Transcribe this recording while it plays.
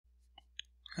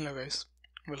Hello guys,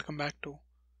 welcome back to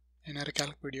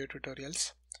Enercalc video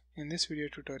tutorials. In this video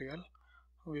tutorial,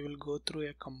 we will go through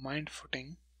a combined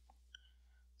footing.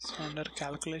 So under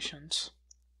calculations,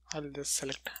 I'll just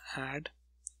select add,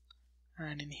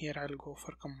 and in here I'll go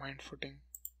for combined footing.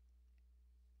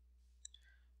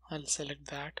 I'll select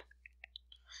that.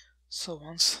 So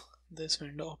once this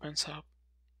window opens up,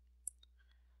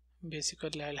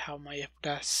 basically I'll have my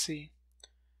F-C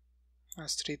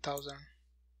as 3000,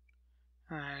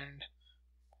 and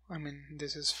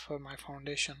this is for my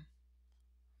foundation,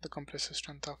 the compressive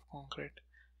strength of concrete.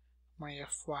 My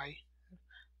Fy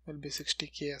will be 60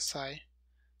 ksi.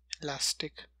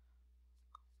 Elastic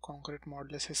concrete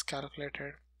modulus is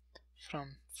calculated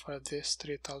for this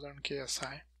 3000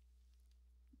 ksi,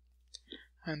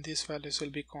 and these values will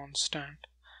be constant.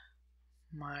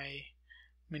 My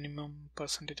minimum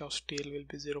percentage of steel will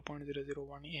be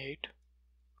 0.0018.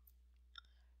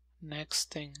 Next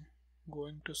thing,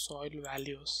 going to soil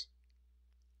values.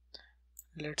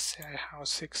 Let's say I have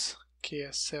 6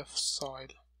 ksf soil,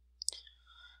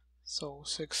 so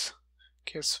 6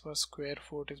 kgs per square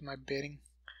foot is my bearing,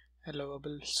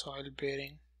 allowable soil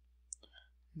bearing.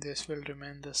 This will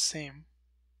remain the same,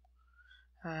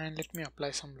 and let me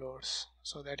apply some loads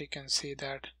so that you can see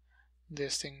that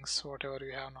these things, whatever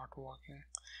we have, not working.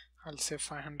 I'll say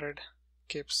 500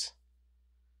 kips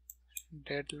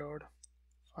dead load,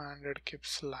 500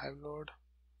 kips live load,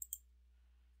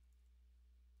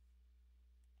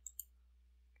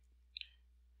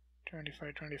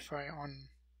 25 on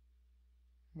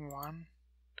one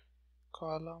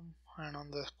column, and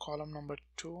on the column number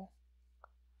 2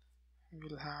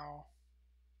 we'll have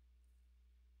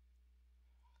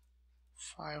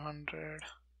 500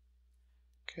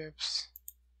 kips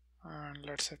and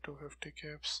let's say 250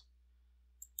 kips.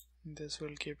 This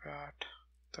will keep at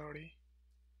 30,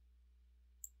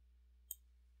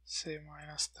 say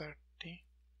minus 30,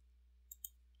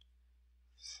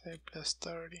 say plus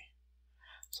 30.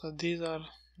 So these are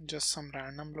just some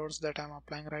random loads that I'm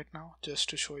applying right now, just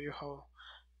to show you how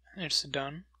it's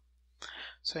done.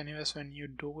 So anyways, when you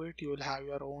do it, you will have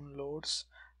your own loads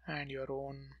and your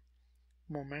own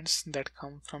moments that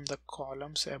come from the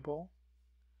columns above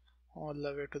all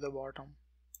the way to the bottom.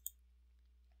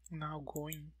 Now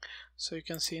so you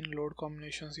can see in load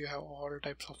combinations you have all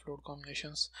types of load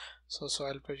combinations, so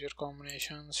soil pressure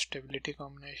combinations, stability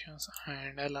combinations,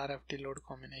 and LRFD load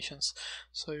combinations.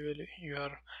 So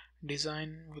your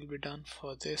design will be done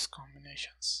for these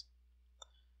combinations.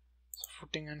 So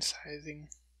footing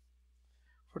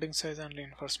size and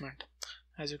reinforcement.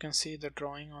 As you can see the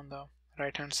drawing on the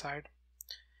right hand side,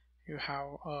 you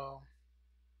have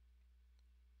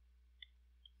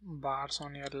bars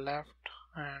on your left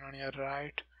and on your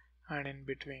right, and in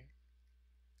between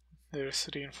there is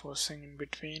reinforcing in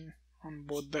between on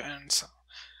both the ends.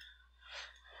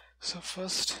 So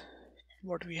first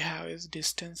what we have is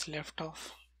distance left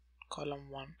of column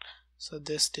 1. So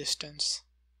this distance,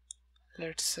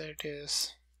 let's say it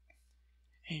is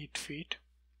 8 feet,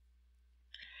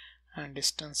 and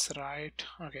distance right,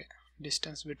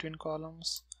 distance between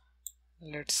columns,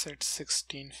 let's set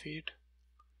 16 feet,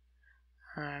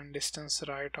 and distance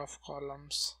right of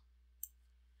columns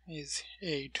is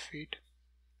 8 feet.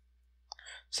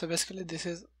 So basically this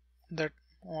is that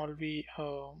all we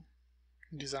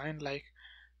design, like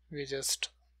we just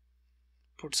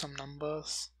put some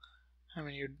numbers.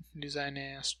 You design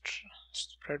a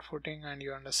spread footing and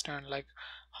you understand like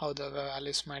how the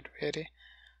values might vary.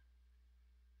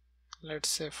 Let's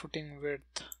say footing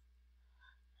width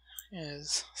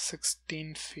is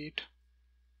 16 feet.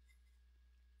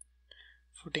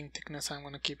 Footing thickness I'm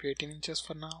going to keep 18 inches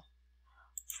for now.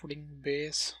 Footing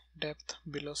base depth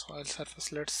below soil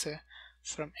surface, let's say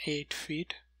from 8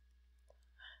 feet.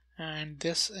 And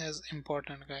this is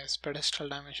important guys, pedestal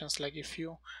dimensions. Like if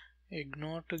you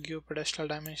ignore to give pedestal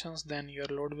dimensions, then your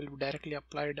load will be directly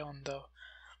applied on the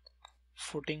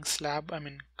footing slab,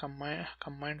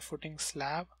 combined footing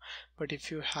slab. But if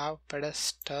you have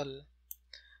pedestal,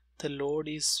 the load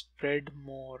is spread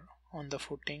more on the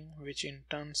footing, which in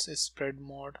turn is spread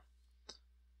more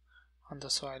on the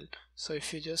soil. So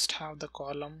if you just have the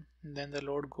column, then the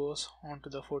load goes onto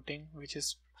the footing, which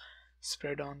is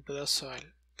spread onto the soil,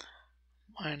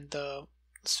 and the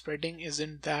spreading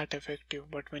isn't that effective.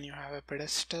 But when you have a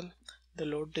pedestal, the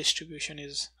load distribution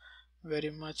is very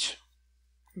much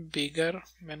bigger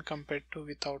when compared to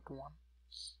without one.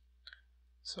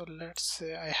 So let's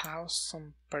say I have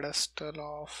some pedestal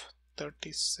of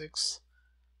 36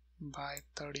 by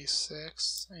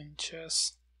 36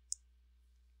 inches.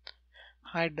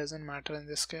 Height doesn't matter in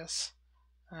this case,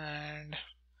 and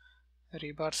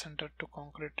rebar center to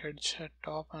concrete edge at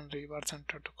top and rebar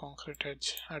center to concrete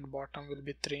edge at bottom will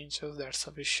be 3 inches. That's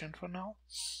sufficient for now.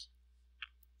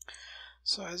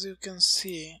 So as you can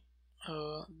see,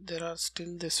 there are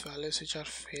still these values which are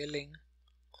failing.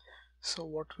 So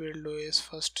what we'll do is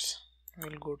first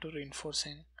we'll go to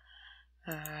reinforcing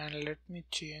and let me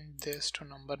change this to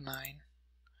number 9,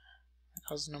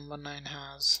 because number 9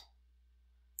 has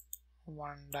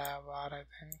one divar, I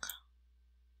think.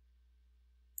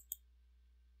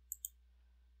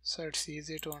 So it's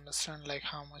easy to understand like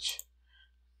how much,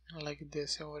 like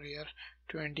this over here,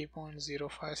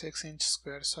 20.056 inch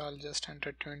square. So I'll just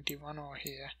enter 21 over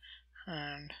here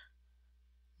and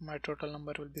my total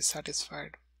number will be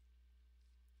satisfied.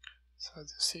 So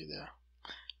as you see there,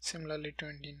 similarly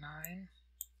 29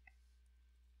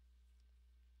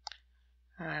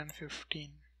 and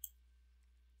 15.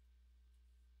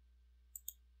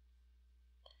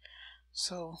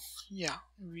 So yeah,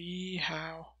 we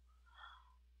have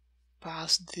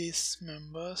passed these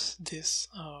members, these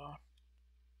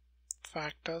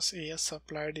factors. AS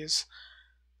supplied is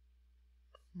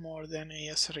more than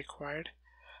AS required.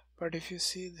 But if you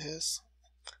see this,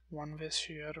 one way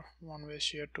shear,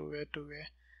 two way,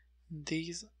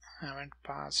 these haven't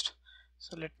passed.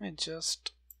 So let me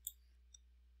just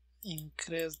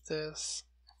increase this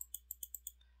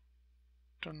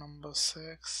to number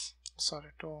 6,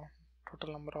 sorry, to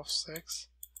total number of 6.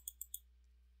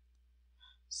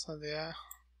 So there,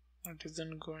 it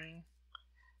isn't going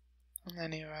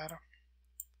anywhere.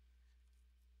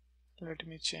 Let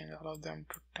me change all of them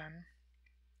to 10.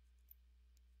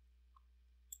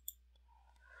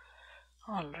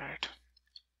 Alright,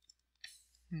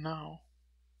 now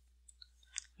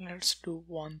let's do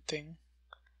one thing.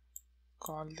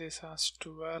 Call this as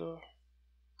 12,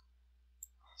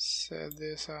 say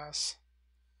this as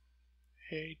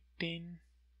 18,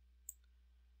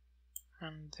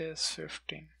 and this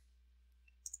 15.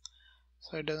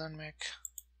 So it doesn't make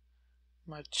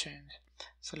much change.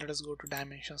 So let us go to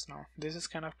dimensions now. This is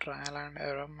kind of trial and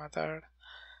error method.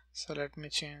 So let me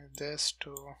change this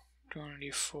to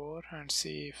 24 and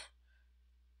see if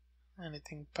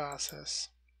anything passes.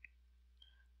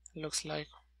 Looks like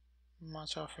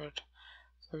much of it.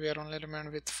 So we are only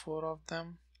remained with 4 of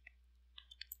them.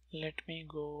 Let me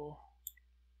go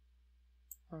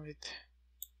with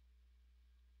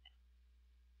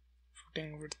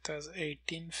footing width as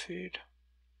 18 feet,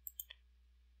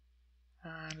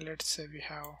 and let's say we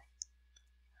have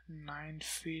 9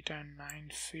 feet and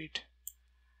 9 feet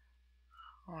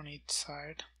on each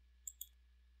side,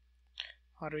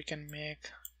 or we can make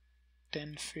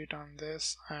 10 feet on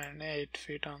this and 8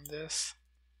 feet on this.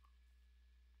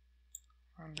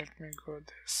 And let me go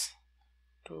this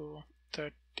to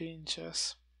 30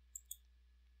 inches.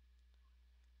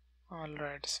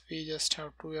 Alright, so we just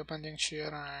have two-way punching shear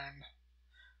and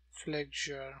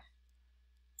flexure.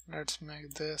 Let's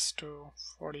make this to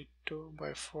 42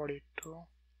 by 42.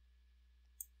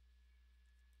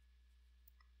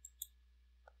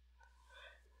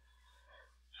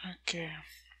 Okay,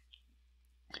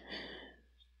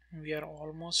 we are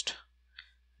almost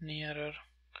nearer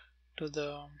to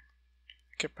the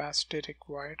capacity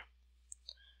required.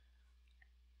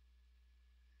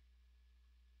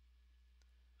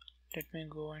 Let me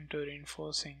go into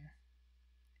reinforcing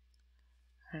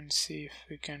and see if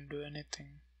we can do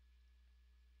anything.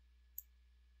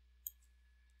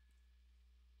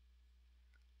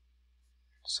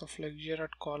 So flexure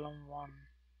at column 1.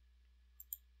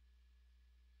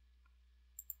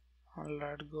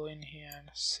 Alright, go in here and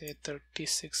say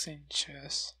 36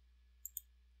 inches.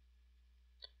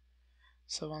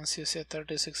 So once you say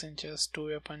 36 inches,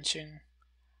 two-way punching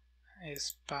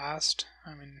is passed.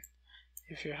 I mean,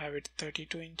 if you have it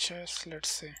 32 inches, let's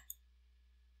say,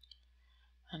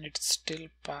 and it's still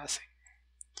passing,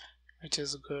 which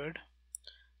is good.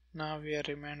 Now we are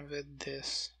remain with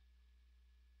this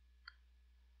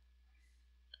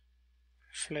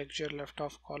flexure left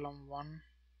of column 1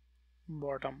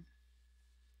 bottom.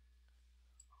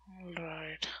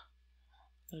 Alright,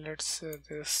 let's say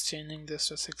this, changing this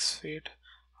to 6 feet.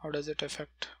 How does it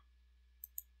affect?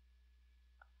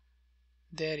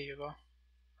 There you go.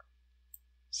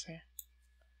 See,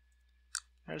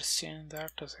 let's change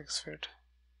that to 6 feet.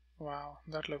 Wow,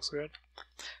 that looks good.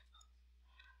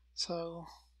 So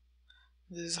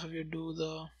this is how you do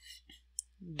the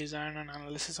design and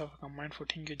analysis of a combined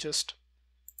footing. You just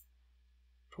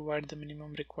provide the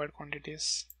minimum required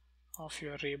quantities of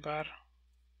your rebar,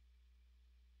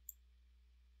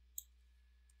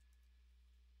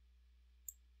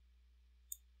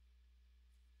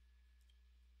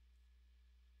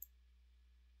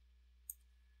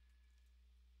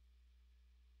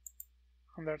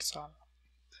 and that's all.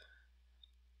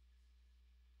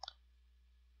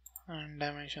 And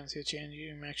dimensions you change,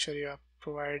 you make sure you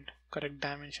provide correct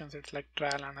dimensions. It's like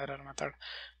trial and error method,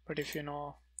 but if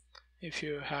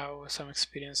you have some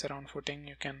experience around footing,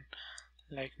 you can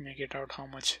like make it out how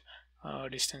much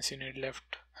distance you need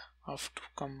left of to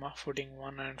come footing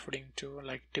 1 and footing 2,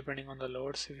 like depending on the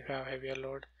loads, if you have heavier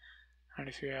load and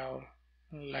if you have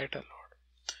lighter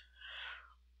load.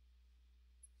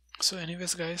 So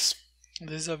anyways guys,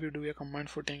 this is how we do a combined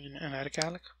footing in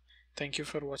Enercalc. Thank you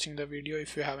for watching the video.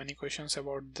 If you have any questions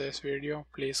about this video,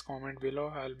 please comment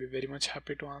below. I'll be very much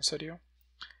happy to answer you.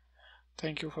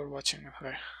 Thank you for watching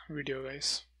the video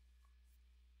guys.